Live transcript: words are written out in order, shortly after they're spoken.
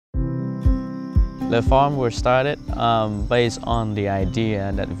LeFarm was started based on the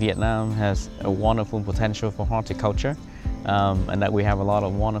idea that Vietnam has a wonderful potential for horticulture, and that we have a lot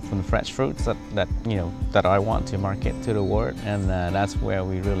of wonderful fresh fruits that I want to market to the world, and that's where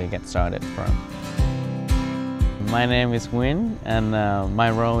we really get started from. My name is Nguyen, and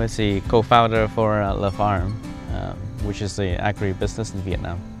my role is the co-founder for LeFarm, which is the agribusiness in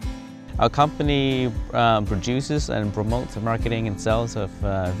Vietnam. Our company produces and promotes the marketing and sales of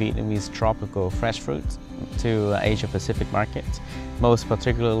Vietnamese tropical fresh fruits to Asia-Pacific markets, most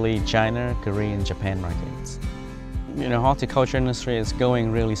particularly China, Korea, and Japan markets. You know, horticulture industry is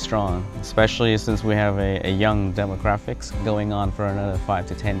going really strong, especially since we have a young demographics going on for another 5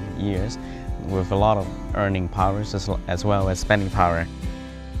 to 10 years, with a lot of earning powers as well as spending power.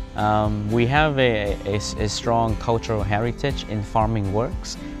 We have a strong cultural heritage in farming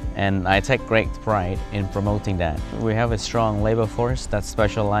works, and I take great pride in promoting that. We have a strong labor force that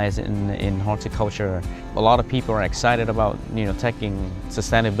specializes in horticulture. A lot of people are excited about taking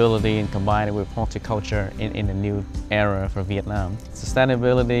sustainability and combining it with horticulture in a new era for Vietnam.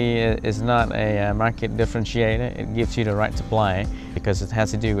 Sustainability is not a market differentiator. It gives you the right to play because it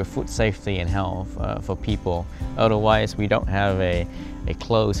has to do with food safety and health for people. Otherwise, we don't have a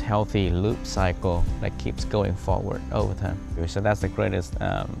closed, healthy loop cycle that keeps going forward over time. So that's the greatest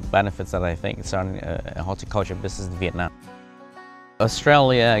benefits that I think starting a horticulture business in Vietnam.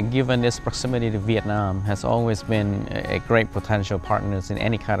 Australia, given its proximity to Vietnam, has always been a great potential partners in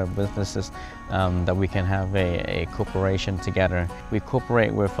any kind of businesses that we can have a cooperation together. We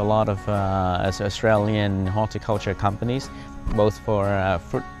cooperate with a lot of Australian horticulture companies, both for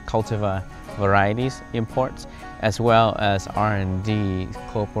fruit cultivar varieties imports, as well as R&D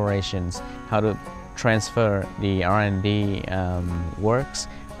corporations, how to transfer the R&D works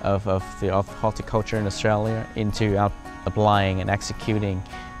of horticulture in Australia into applying and executing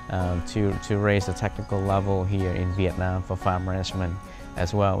to raise the technical level here in Vietnam for farm management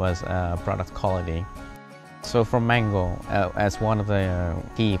as well as product quality. So for mango, as one of the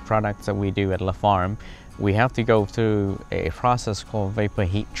key products that we do at LeFarm, we have to go through a process called vapor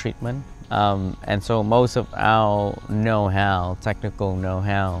heat treatment. And so most of our know-how, technical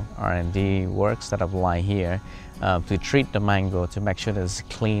know-how, R&D works that apply here to treat the mango to make sure that it's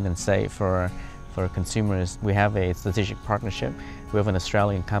clean and safe for consumers. We have a strategic partnership with an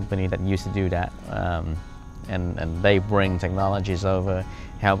Australian company that used to do that, and they bring technologies over,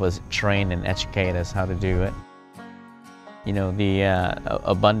 help us train and educate us how to do it. You know, the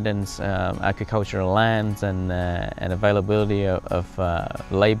abundance agricultural lands and availability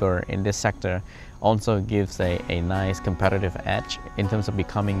of labor in this sector also gives a nice competitive edge in terms of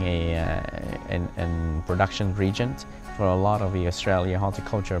becoming a production region for a lot of the Australian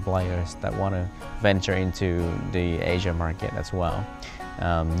horticulture players that want to venture into the Asia market as well,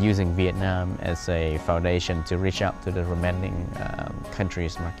 using Vietnam as a foundation to reach out to the remaining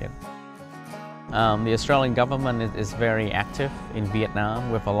countries' market. The Australian government is very active in Vietnam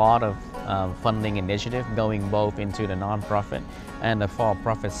with a lot of funding initiative going both into the non-profit and the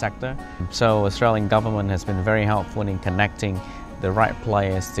for-profit sector. So Australian government has been very helpful in connecting the right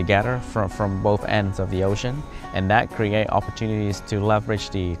players together from both ends of the ocean, and that create opportunities to leverage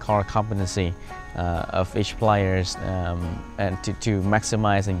the core competency of each players and to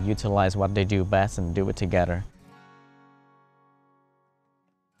maximize and utilize what they do best and do it together.